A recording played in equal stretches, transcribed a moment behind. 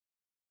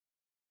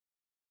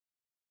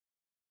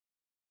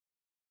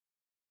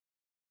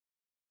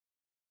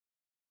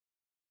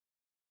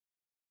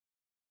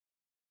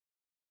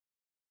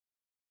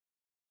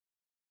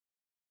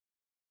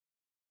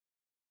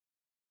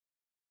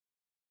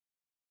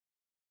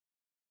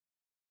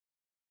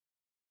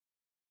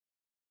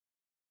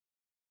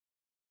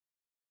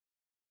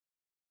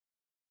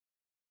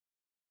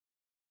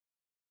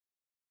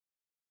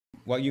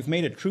Well, you've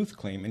made a truth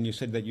claim, and you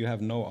said that you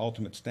have no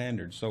ultimate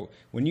standard. So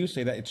when you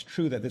say that it's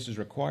true that this is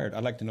required,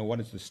 I'd like to know what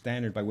is the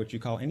standard by which you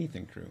call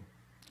anything true.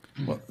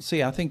 Well,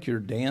 see, I think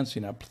you're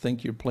dancing. I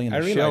think you're playing I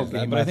a shell realize that,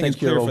 game. but I think it's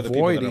clear you're for the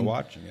people that are avoiding.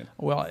 watching it.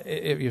 Well,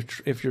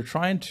 if you're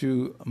trying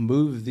to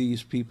move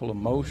these people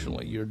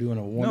emotionally, you're doing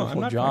a wonderful I'm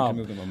not job. trying to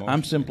move them emotionally.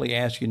 I'm simply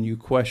asking you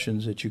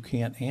questions that you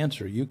can't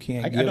answer. You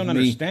can't. I give don't me,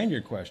 understand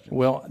your question.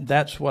 Well,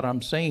 that's what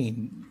I'm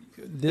saying.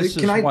 This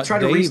Can is I what try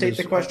to Dave restate is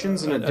the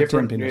questions in a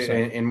different, attempting to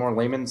say. in more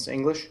layman's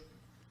English?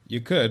 You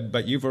could,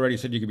 but you've already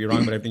said you could be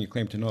wrong, but everything you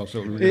claim to know.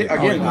 So Again,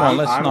 no, I'm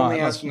let's not- only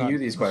let's asking not- you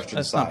these questions,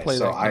 let's not Sye. play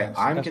So that game.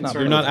 I'm That's not- concerned.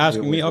 you're not with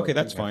asking me. what Okay,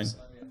 that's you fine. guys-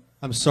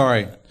 I'm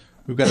sorry.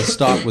 We've got to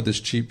stop with this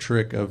cheap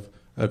trick of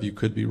you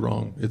could be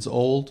wrong. It's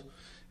old,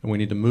 and we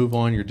need to move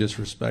on. You're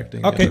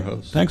disrespecting Okay, the other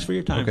hosts. thanks for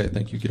your time. Okay,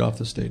 thank you. Get off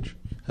the stage.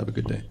 Have a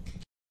good day.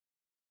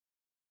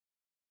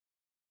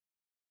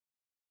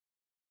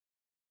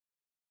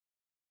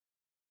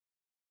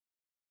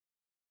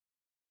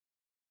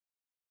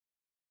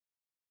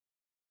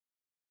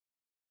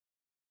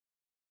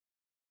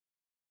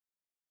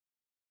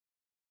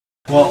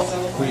 Well,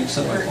 will you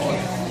accept my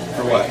apology?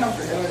 For what?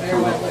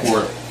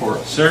 For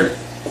Sir,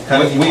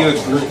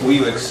 will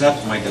you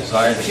accept my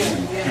desire that you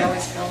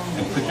repent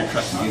and put your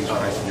trust in Jesus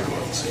Christ as your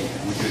Lord and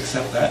Savior? Would you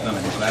accept that? And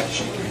I'm glad to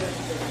shake your hand.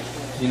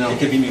 you know, It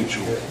could be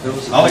mutual.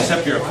 I'll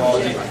accept your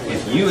apology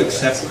if you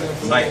accept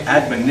my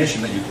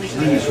admonition that you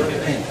please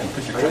repent and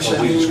put your trust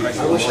in Jesus Christ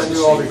as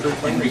your Lord and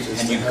Savior,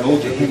 and you go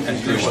to Him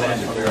as your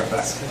standard.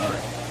 All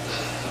right.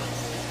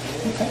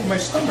 My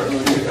stomach.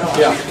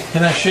 yeah.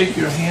 Can I shake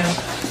your hand?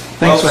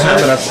 Thanks for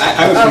having us.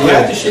 I would be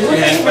glad to shake your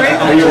hand, but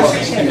under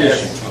certain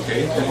conditions,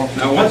 okay?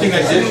 Now, one thing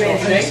I did...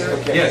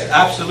 Yes,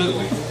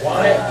 absolutely.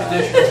 Why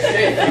conditional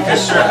shake? Because,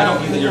 sir, I don't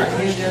believe that you're a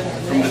Christian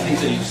from the things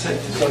that you've said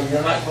today. So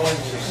you're not going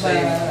to say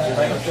you're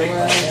not going to shake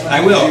my hand? I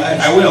will,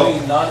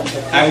 Not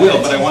I will,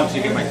 but I want to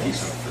get my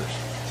piece out first.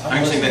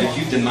 I'm saying that if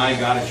you deny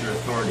God as your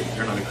authority,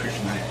 you're not a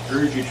Christian. I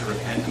urge you to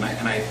repent, and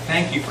I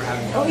thank you for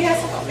having me. Oh,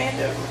 yes, I'm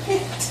Amanda.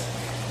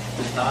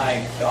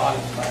 deny God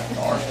as my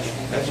authority.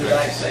 That's Did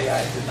right. I say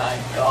I deny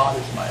God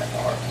as my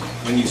authority?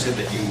 When you said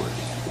that you were.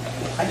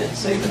 I didn't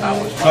say that I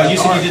was my Well, you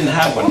said you authority. didn't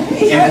have one.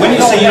 And when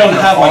you say you don't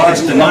have one,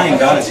 it's denying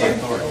God as your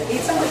authority.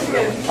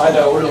 I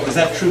know, really. Is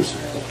that true, sir?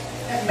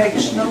 That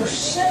makes no The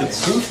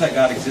sense. proof that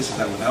God exists is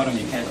that without Him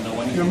you can't know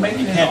anything. You're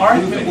making You an can't prove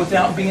argument anything.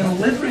 without being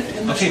literate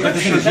in the Okay, but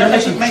the thing scriptures. is, you're That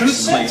doesn't making make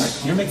truth claims.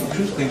 sense. You're making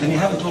truth claims, and you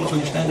haven't told us what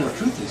your standard of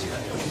truth is yet.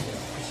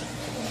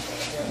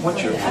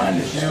 What you're trying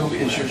to do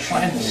is you're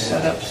trying to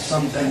set up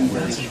something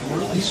that is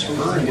really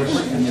spurious.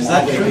 Is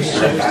that true,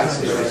 sir?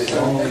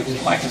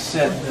 Like I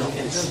said,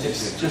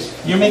 it's just...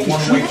 You're making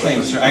truth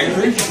claims, sir. I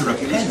urge you to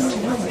repent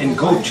and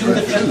go to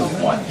the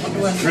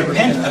truth.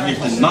 Repent of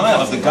your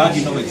denial of the God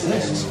you know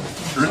exists.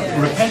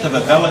 Repent of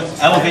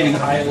elevating.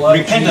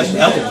 Repent of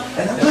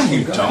No,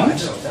 you don't.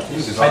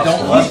 I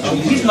don't love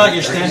Jesus. He's not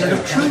your standard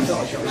of truth.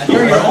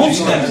 You're your own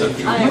standard of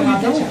truth. No,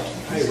 you don't.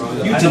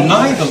 You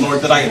deny the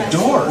Lord that I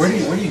adore. Where do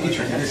you get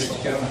your energy?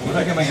 Where do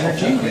I get my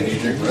energy?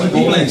 When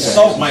people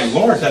insult my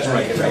Lord, that's where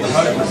I get my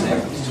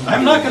hug.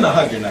 I'm not going to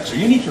hug your neck, sir.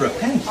 You need to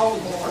repent.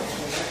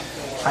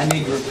 I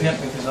need to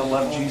repent because I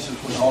love Jesus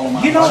with all of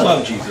my You don't heart.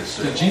 love Jesus,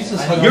 sir. Jesus,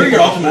 You're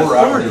your ultimate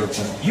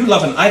authority. You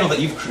love an idol that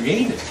you've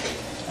created.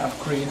 I've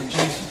created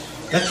Jesus.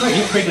 That's right.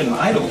 You created an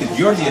idol because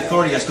you're the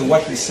authority as to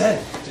what he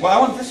said. Well, I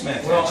want this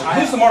man to answer.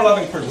 Who's the more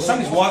loving person?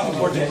 Somebody's walking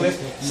towards a cliff.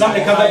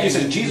 Somebody comes up to you and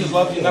says, Jesus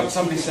loves you. And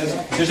somebody says,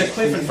 there's a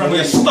cliff in front of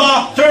you.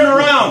 Stop! Turn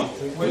around!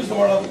 Who's the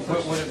more loving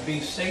person? Would it be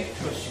safe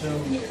to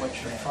assume that what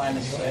you're trying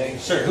to say...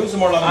 Sir, who's the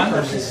more loving I'm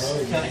person?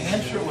 just can I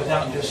answer it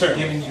without just Sir.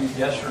 giving you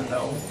yes or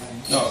no?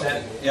 No. Is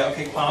that Yeah,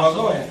 okay.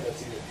 possible? Go ahead.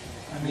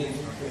 I mean,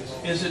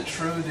 is it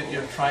true that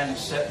you're trying to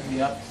set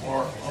me up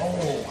for,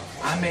 oh,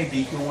 I may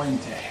be going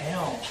to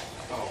hell,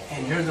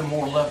 and you're the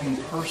more loving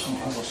person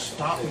who will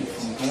stop me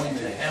from going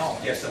to hell?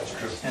 Yes, that's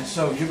true. And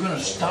so you're going to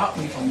stop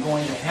me from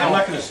going to hell. I'm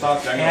not going to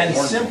stop you. I'm going And to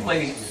warn you.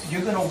 simply,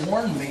 you're going to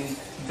warn me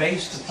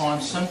based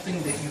upon something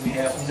that you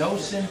have no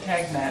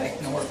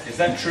syntagmatic nor Is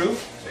that true?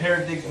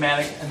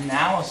 paradigmatic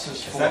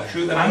analysis for. Is that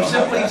true that I I'm don't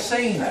have simply that?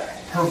 saying,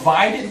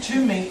 provide it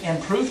to me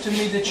and prove to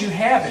me that you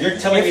have it. You're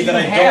telling If me that you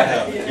I don't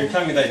have it. You're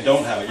telling me that I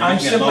don't have it. You're I'm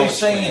making a simply knowledge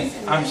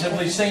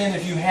claim. saying,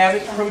 if you have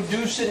it,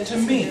 produce it to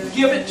me.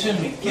 Give it to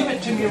me. Give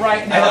it to me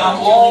right now. I'm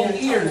all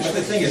ears. But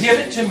the thing is- Give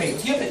it to me.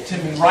 Give it to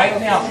me right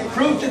now.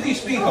 Prove to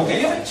these people.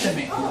 Okay. Give it to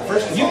me.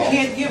 First of You all,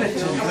 can't give it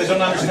to me. because I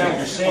don't understand what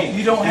you're saying.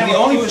 You don't And have the a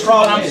only clue as to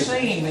problem what I'm is-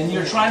 saying, and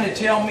you're trying to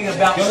tell me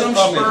about The only some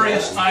problem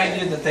is- spurious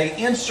idea that they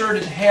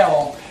inserted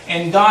hell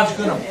and God's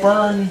going to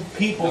burn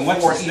people And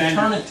what's for the standard?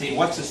 eternity.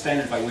 What's the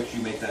standard by which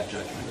you make that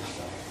judgment?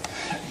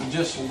 You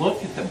just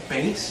look at the So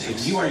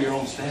basics. you are your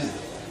own standard.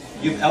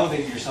 You've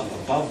elevated yourself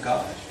above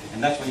God,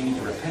 and that's why you need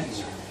to repent,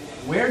 sir.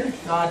 Where did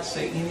God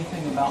say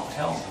anything about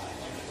hell?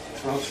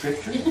 Throughout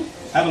Scripture,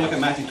 have a look at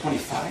Matthew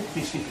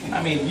 25.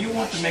 I mean, you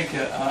want to make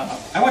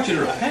I want you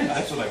to repent.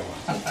 That's what I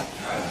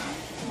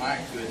want. my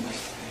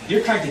goodness.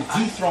 You're trying to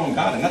dethrone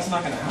God, and that's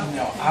not going to happen.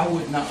 No, I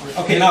would not repent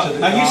Okay, now, to the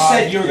now you God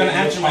said you were going to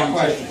that answer my you're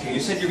question. pontificating. You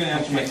said you were going to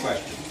answer my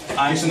question.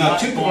 I'm So now not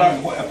two people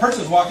going- a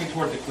person's walking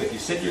toward the cliff. You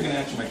said you're going to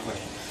answer my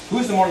question. Who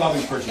is the more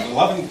loving person?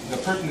 The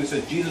person who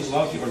says Jesus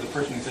loves you, or the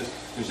person who says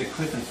there's a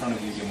cliff in front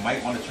of you, you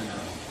might want to turn around?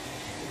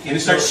 And they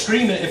start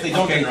screaming if they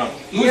don't turn around.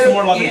 Who is the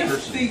more loving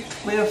person? If the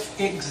cliff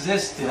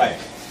existed, Right.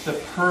 the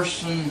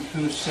person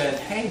who said,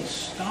 hey,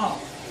 stop,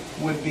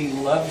 would be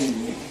loving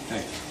you.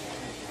 Thank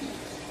you.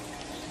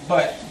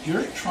 But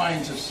you're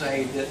trying to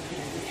say that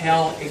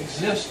hell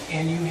exists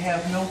and you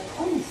have no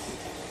proof.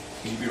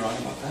 Can you be wrong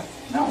about that?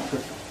 No.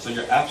 So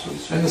you're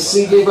absolutely certain And the about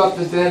sea that? gave up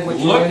the dead which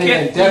were Look in it,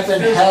 at and death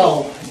and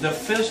hell. the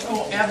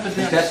physical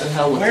evidence. Death and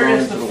hell were Where thrown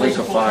is into the the lake of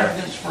physical fire.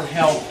 evidence for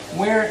hell?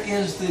 Where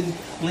is the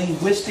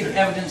linguistic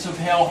evidence of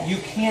hell? You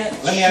can't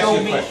Let me ask you show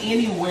a me question.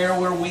 anywhere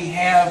where we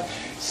have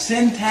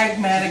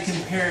syntagmatic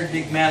and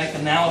paradigmatic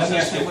Let me analysis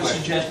ask you that a would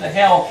question. suggest a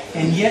hell,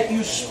 and yet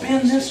you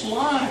spin this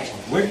lie,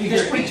 Where do you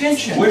this hear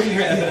pretension. Where do you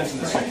hear evidence in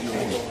the secular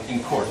world? In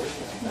court?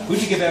 Who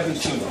do you give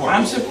evidence to in court?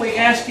 I'm simply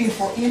asking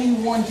for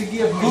anyone to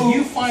give me. If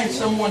you find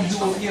someone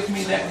who will give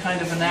me that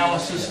kind of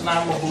analysis, and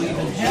I will believe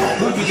in hell.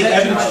 Who do you Is give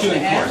that evidence too to much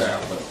in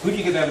ask? court? Who do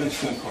you give evidence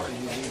to in court?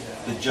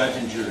 The judge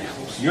and jury.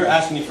 You're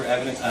asking me for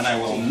evidence, and I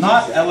will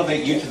not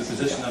elevate you to the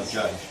position of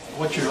judge.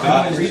 What you're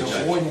God doing is is the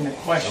judge. avoiding the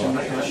question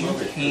because you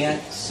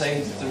can't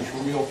say that there's a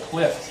real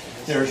cliff.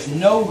 There's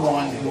no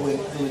one who would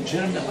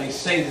legitimately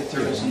say that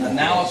there is an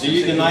analysis. Do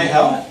you that can deny be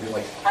hell?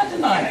 done. I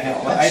deny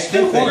hell. I That's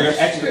think that stupid. your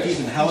expertise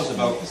in hell is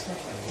about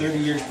 30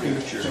 years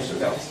premature.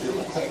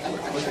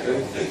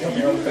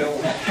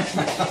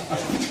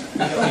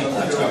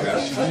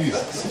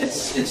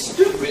 It's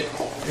stupid.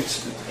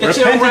 It's Repentance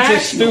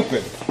is irrational.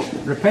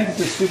 stupid. Repentance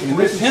is stupid. And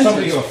this is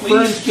somebody who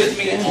Repentance, affirms please get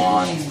me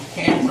on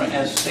camera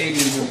as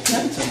stating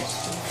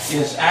repentance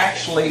is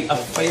actually a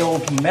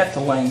failed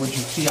meta-language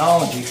of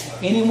theology.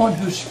 Anyone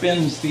who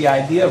spins the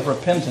idea of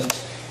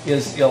repentance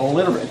is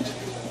illiterate,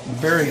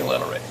 very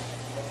illiterate.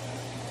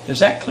 Is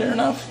that clear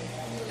enough?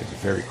 It's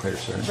very clear,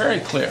 sir. Very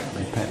clear.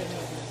 Repent.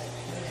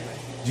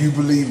 Do you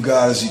believe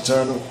God is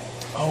eternal?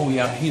 Oh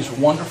yeah, he's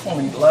wonderful.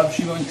 He loves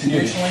you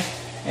unconditionally,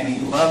 and he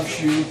loves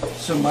you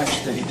so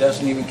much that he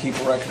doesn't even keep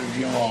a record of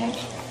your wrongs.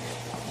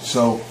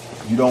 So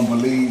you don't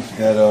believe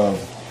that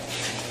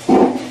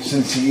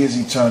since he is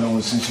eternal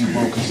and since you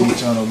broke his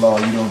eternal law,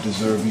 you don't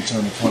deserve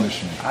eternal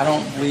punishment? I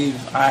don't believe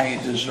I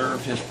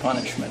deserve his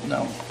punishment,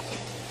 no.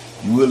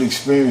 You will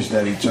experience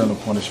that eternal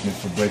punishment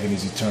for breaking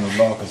his eternal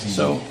law because he's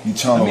So, an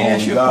eternal let me ask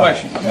holy you a God.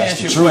 question. Let me That's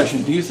ask you the a truth.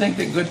 question. Do you think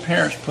that good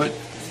parents put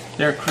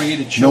their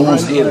created No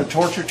one's children in a good.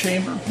 torture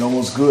chamber? No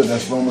one's good.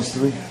 That's Romans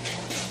 3.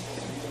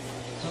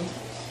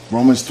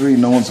 Romans 3,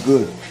 no one's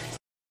good.